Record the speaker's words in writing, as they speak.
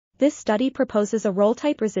This study proposes a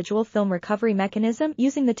roll-type residual film recovery mechanism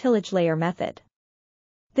using the tillage layer method.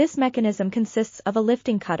 This mechanism consists of a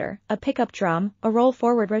lifting cutter, a pickup drum, a roll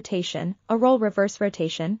forward rotation, a roll reverse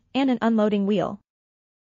rotation, and an unloading wheel.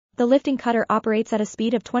 The lifting cutter operates at a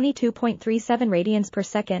speed of 22.37 radians per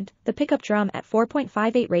second, the pickup drum at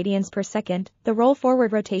 4.58 radians per second, the roll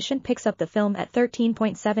forward rotation picks up the film at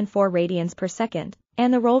 13.74 radians per second,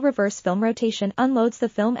 and the roll reverse film rotation unloads the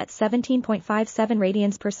film at 17.57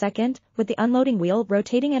 radians per second, with the unloading wheel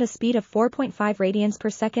rotating at a speed of 4.5 radians per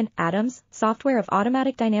second. Atoms, Software of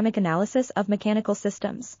Automatic Dynamic Analysis of Mechanical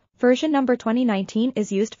Systems. Version number 2019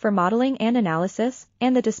 is used for modeling and analysis,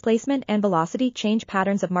 and the displacement and velocity change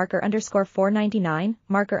patterns of marker_499,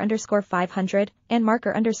 marker_500, and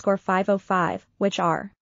marker_505, which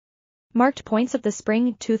are marked points of the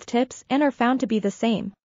spring tooth tips and are found to be the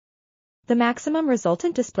same. The maximum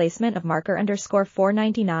resultant displacement of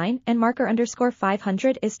marker_499 and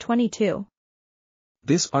marker_500 is 22.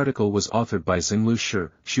 This article was authored by Zenglu Shi,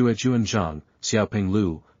 Xuejun Zhang, Xiaopeng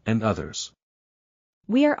Lu, and others.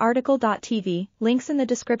 We are RTCLTV, links in the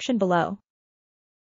description below.